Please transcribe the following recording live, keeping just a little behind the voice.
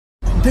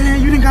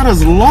Damn, you done got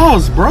us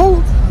lost, bro.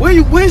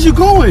 Where's you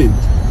going?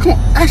 Come on,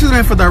 ask your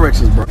man for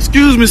directions, bro.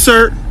 Excuse me,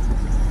 sir.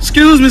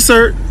 Excuse me,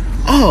 sir.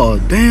 Oh,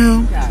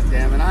 damn. God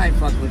damn it, I ain't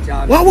fucking with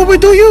y'all. What we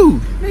do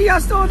you? Man, y'all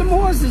stole them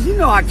horses. You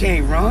know I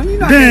can't run. You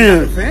know I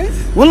damn. can't run the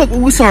fence. Well, look,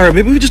 we're sorry,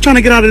 baby. We're just trying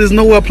to get out of this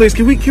nowhere place.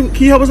 Can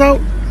you help us out?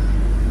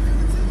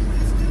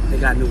 They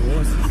got new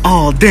horses.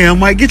 Oh, damn,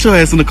 Mike. Get your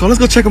ass in the car. Let's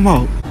go check them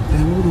out.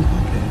 Damn, what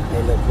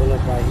Hey, look, pull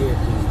up right here,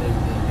 because they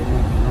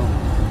might be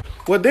long.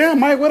 well, damn,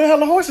 Mike, where the hell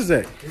the horses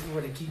at? This is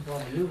where they keep all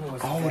the new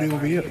horses. Oh, they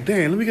over here.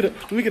 Damn, let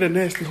me get a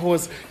nasty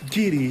horse.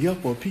 Giddy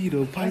up or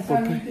Peter Piper.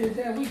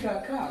 We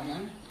got caught,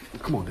 man.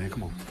 Come on, Dan,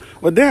 come on.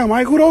 Well, damn,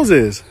 Mike, who those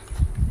is?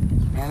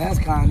 Man, that's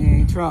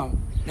Kanye and Trump.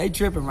 They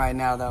tripping right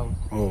now, though.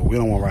 Oh, we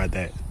don't want to ride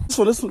that.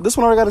 This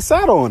one already got a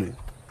saddle on it.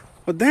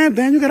 But damn,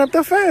 Dan, you got up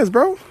that fast,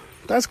 bro.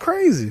 That's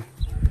crazy.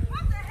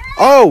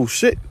 Oh,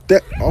 shit.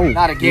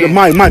 Not again.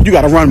 Mike, you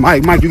got to run,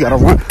 Mike. Mike, you got to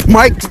run.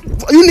 Mike,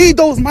 you need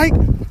those, Mike.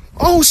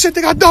 Oh, shit,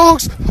 they got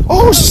dogs.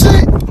 Oh,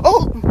 shit.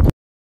 Oh.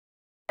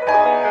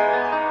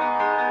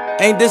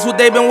 Ain't this what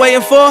they've been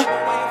waiting for?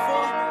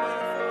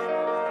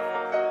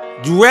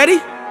 You ready?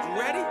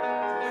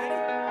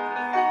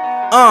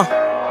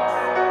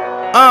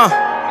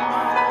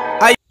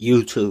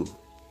 YouTube.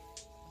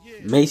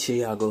 Make sure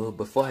y'all go,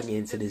 before I get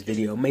into this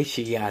video, make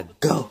sure y'all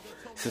go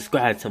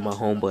subscribe to my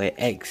homeboy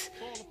X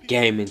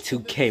Gaming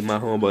 2K, my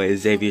homeboy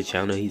Xavier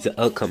channel. He's an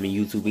upcoming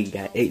YouTuber. He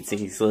got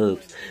 18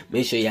 subs.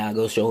 Make sure y'all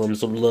go show him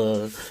some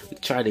love.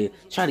 Try to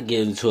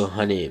get him to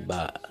 100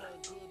 by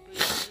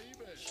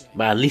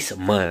at least a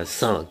month,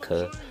 son,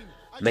 cuz.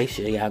 Make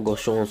sure y'all go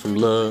show him some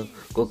love.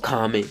 Go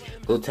comment.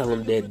 Go tell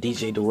him that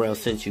DJ Darell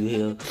sent you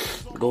here.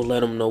 Go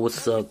let him know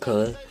what's up,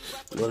 cuz.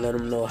 Go let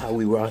him know how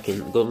we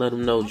rocking. Go let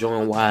him know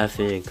join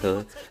YFN,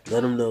 cuz.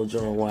 Let him know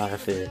join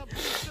YFN.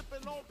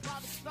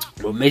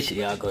 But make sure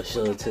y'all go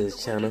show it to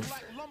his channel.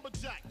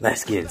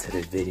 Let's get into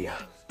this video.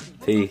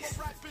 Peace.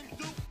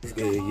 It's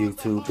good,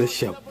 YouTube. It's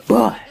your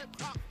boy,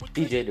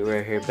 DJ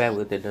Darell here, back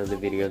with another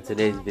video. In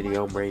today's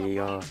video, I'm bringing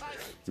y'all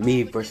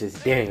me versus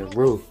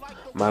Danrue.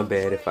 My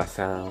bad if I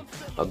sound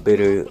a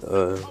bit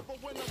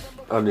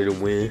under the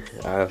wind.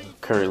 I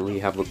currently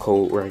have a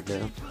cold right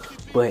now,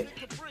 but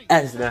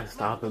that's not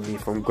stopping me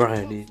from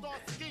grinding,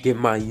 get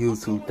my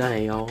YouTube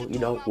thing on. You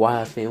know,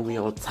 YFN, we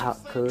on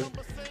top, cuz.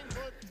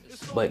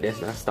 But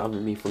that's not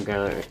stopping me from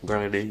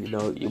grinding. You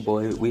know, your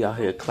boy, we out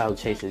here clout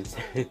chasing.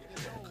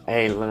 I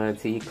ain't lying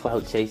to you,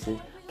 clout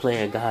chasing,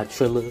 playing God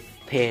Triller,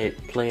 playing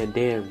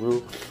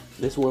Danrue.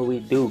 This is what we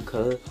do,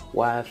 cuz.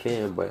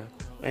 YFN, bro.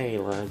 I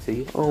ain't lying to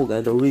you. I don't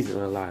got no reason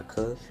to lie,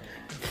 cuz.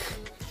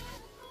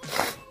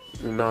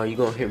 No, you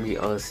gonna hear me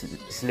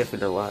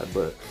sniffing a lot,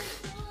 but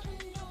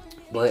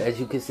as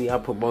you can see, I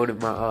promoted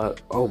my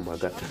oh my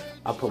god,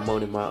 I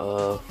promoted my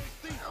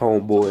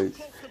homeboys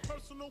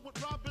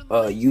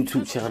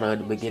YouTube channel at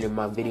the beginning of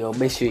my video.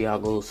 Make sure y'all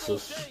go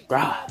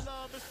subscribe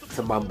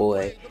to my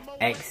boy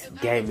X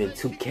Gaming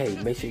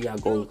 2K. Make sure y'all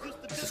go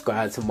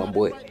subscribe to my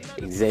boy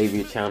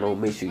Xavier channel.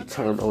 Make sure you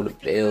turn on the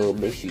bell.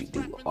 Make sure you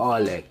do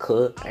all that,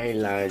 cuz. I ain't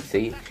lying to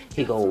you.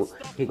 He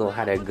gonna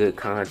have that good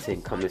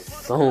content coming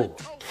soon.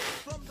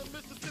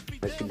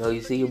 But you know,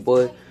 you see your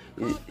boy,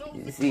 you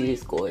see he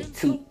scored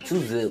two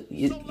zip.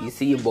 You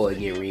see your boy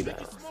getting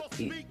rebounds.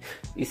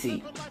 You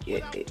see,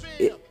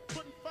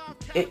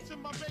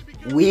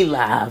 we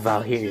live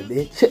out here,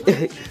 bitch.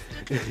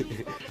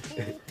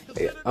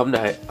 I'm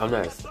not.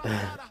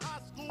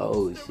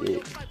 Oh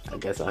shit. I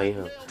guess I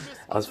am.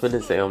 I was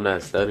finna say I'm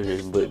not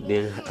stuttering, but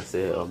then I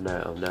said I'm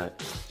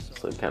not.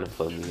 So it kind of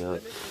fucked me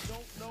up.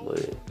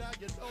 But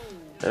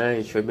I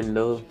ain't tripping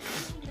though.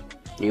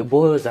 Your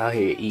boy was out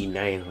here eating.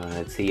 I ain't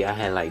lying to you. I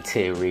had like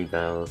 10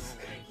 rebounds.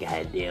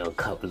 Goddamn,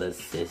 couple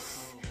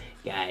assists.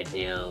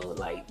 Goddamn,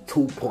 like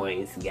 2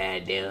 points.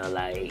 Goddamn.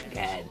 I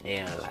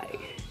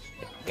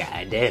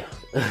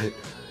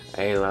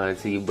ain't lying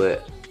to you,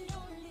 but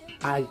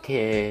I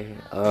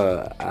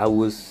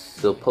was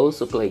supposed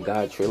to play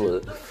God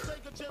Triller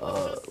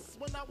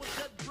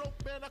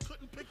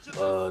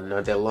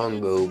not that long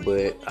ago,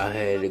 but I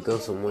had to go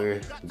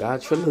somewhere.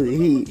 God Triller,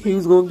 he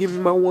was gonna give me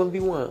my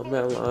 1v1. I'm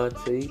not lying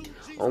to you.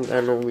 I don't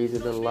got no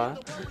reason to lie.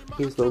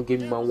 He was gonna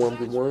give me my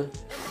 1v1.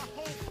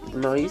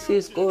 No, you see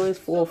his score is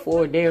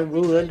 4-4.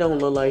 Danrue, it don't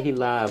look like he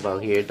live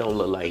out here. It don't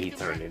look like he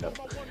turned it up.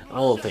 I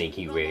don't think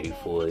he ready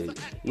for it.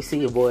 You see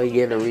your boy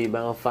getting a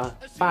rebound,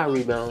 five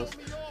rebounds,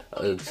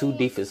 2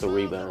 defensive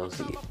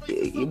rebounds.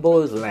 Your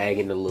boy was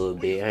lagging a little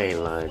bit. I ain't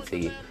lying to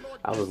you.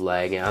 I was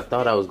lagging. I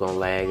thought I was gonna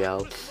lag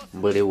out,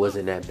 but it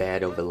wasn't that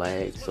bad of a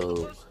lag,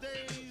 so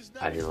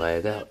I didn't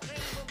lag out.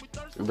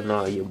 But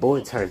no, your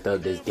boy turned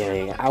up this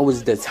game. I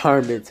was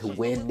determined to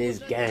win this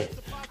game.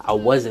 I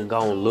wasn't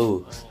gonna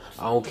lose.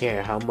 I don't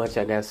care how much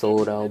I got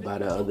sold out by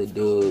the other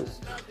dudes.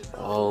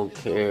 I don't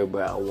care,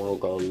 but I won't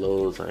go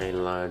lose. I ain't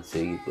lying to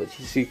you. But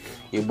you see,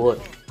 your boy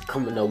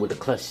coming up with the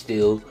clutch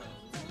steal,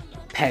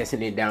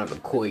 passing it down the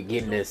court,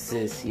 getting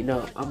assists. You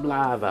know, I'm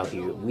live out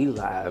here. We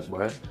live,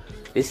 bro.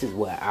 This is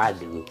what I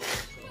do.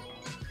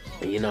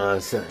 You know what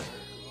I'm saying?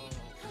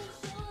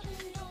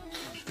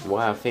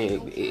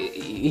 YFN,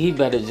 he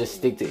better just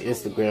stick to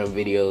Instagram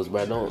videos,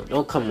 bro.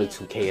 Don't come to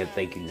 2K and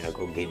think you're not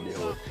gonna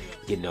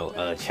get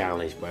no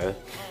challenge, bro.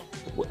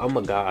 I'm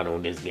a god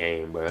on this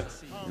game, bro.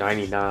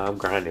 99, I'm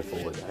grinding for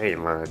it. I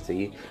ain't lying to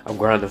you. I'm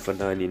grinding for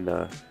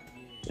 99,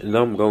 and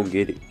I'm gonna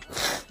get it.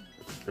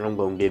 I'm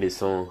gonna get it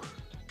soon.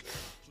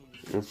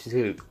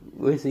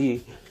 Let's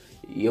see.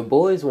 Your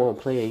boys won't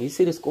playing. You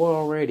see the score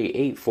already,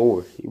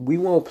 8-4. We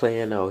won't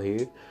playing out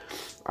here.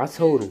 I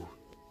told him,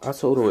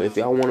 if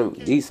y'all want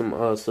to be some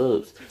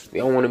subs, if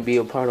y'all want to be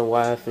a part of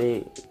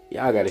YFN,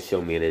 y'all gotta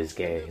show me this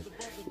game.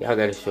 Y'all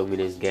gotta show me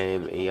this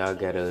game, and y'all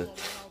gotta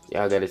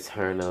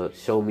turn up.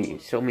 Show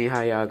me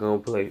how y'all gonna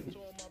play,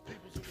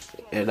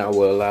 and I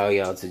will allow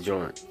y'all to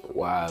join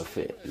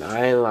YFN. Now,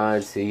 I ain't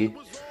lying to you.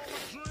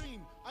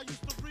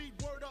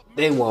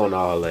 They want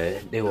all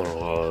that.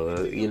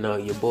 You know,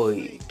 your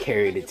boy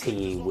carried the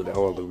team with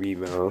all the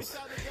rebounds.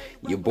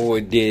 Your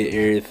boy did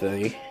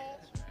everything.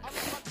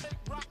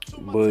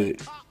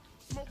 But,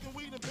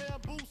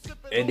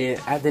 and then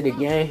after the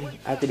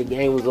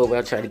game was over,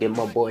 I tried to get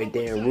my boy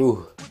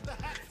Danrue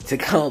to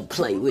come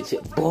play with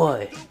your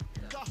boy.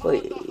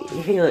 But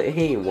he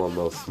ain't want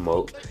no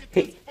smoke.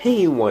 He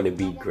ain't want to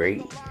be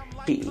great.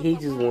 He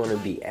just want to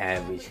be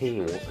average. He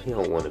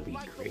don't want to be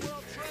great.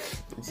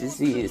 You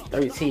see, it's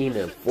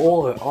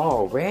 13-4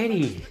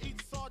 already.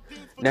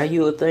 Now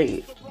you would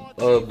think,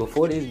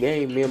 before this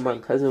game, me and my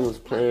cousin was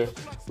playing.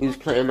 We was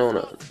playing on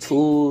a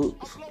 2,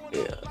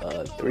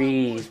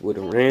 3s with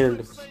a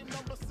random.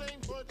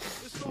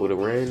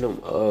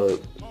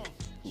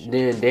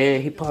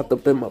 Then he popped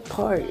up in my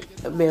park.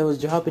 That man was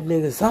dropping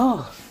niggas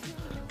off.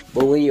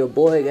 But when your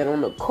boy got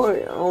on the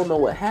court, I don't know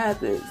what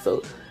happened.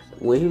 So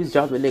when he was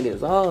dropping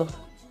niggas off,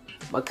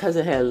 my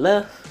cousin had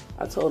left.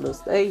 I told him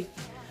stay,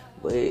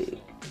 but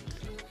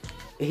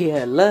he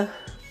had left.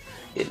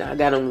 And I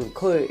got on the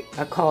court.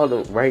 I called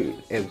him right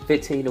at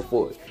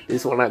 15-4.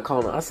 This one I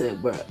called him. I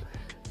said, bro,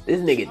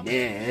 this nigga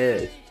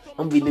dead ass.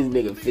 I'm beating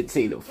this nigga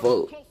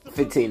 15-4,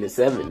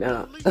 15-7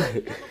 now.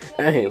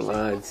 I ain't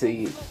lying to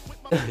you.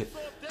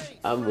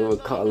 I remember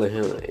calling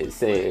him and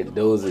saying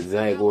those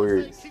exact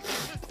words.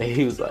 And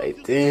he was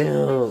like,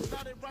 damn.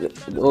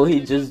 Oh,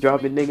 he just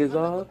dropping niggas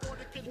off?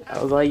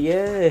 I was like,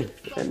 yeah.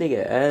 That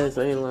nigga ass,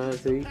 I ain't lying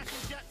to you.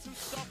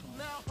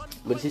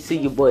 But you see,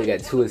 your boy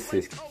got 2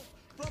 assists,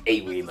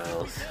 8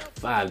 rebounds,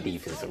 5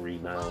 defensive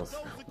rebounds,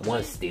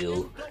 1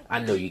 steal. I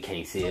know you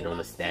can't see it on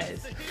the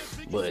stats,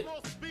 but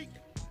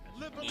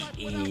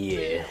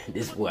yeah,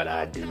 this is what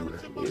I do.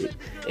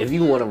 If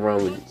you wanna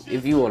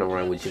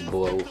run with your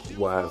boy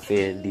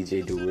YFN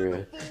DJ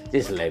Darell,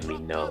 just let me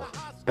know.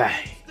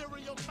 Bang,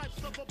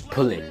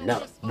 pulling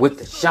up with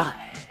the shot.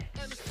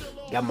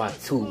 Got my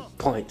 2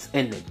 points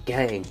in the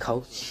game,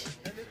 coach.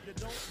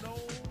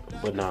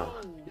 But nah,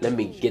 let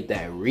me get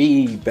that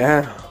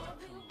rebound.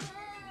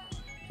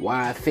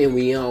 YFN,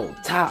 we on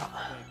top.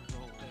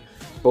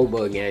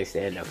 Bobo gang,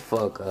 stand the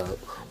fuck up.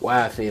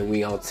 YFN,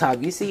 we on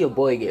top. You see your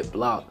boy get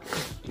blocked,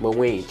 but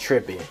we ain't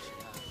tripping.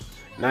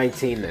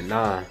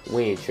 19-9,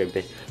 we ain't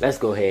tripping. Let's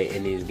go ahead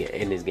and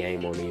end this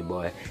game on your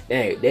boy.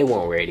 They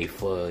weren't ready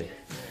for it.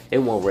 They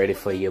weren't ready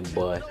for your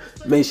boy.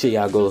 Make sure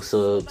y'all go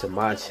sub to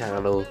my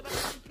channel.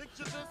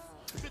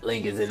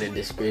 Link is in the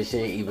description,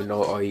 even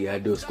though all you gotta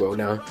do is scroll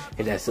down,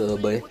 hit that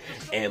sub button,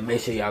 and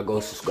make sure y'all go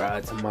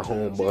subscribe to my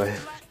homeboy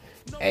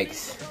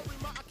X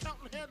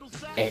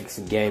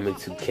Gaming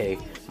 2K,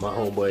 my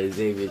homeboy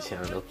Xavier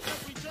channel.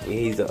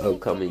 He's an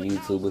upcoming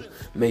YouTuber.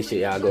 Make sure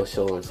y'all go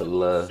show him some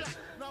love.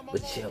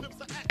 But your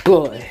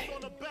boy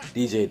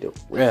DJ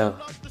Darell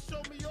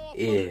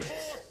is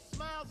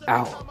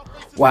out.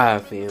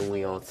 YFN,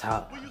 we on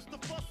top.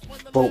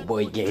 Boat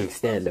boy gang,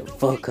 stand the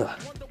fuck up.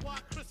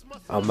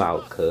 I'm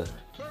out, cuz.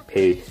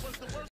 Peace.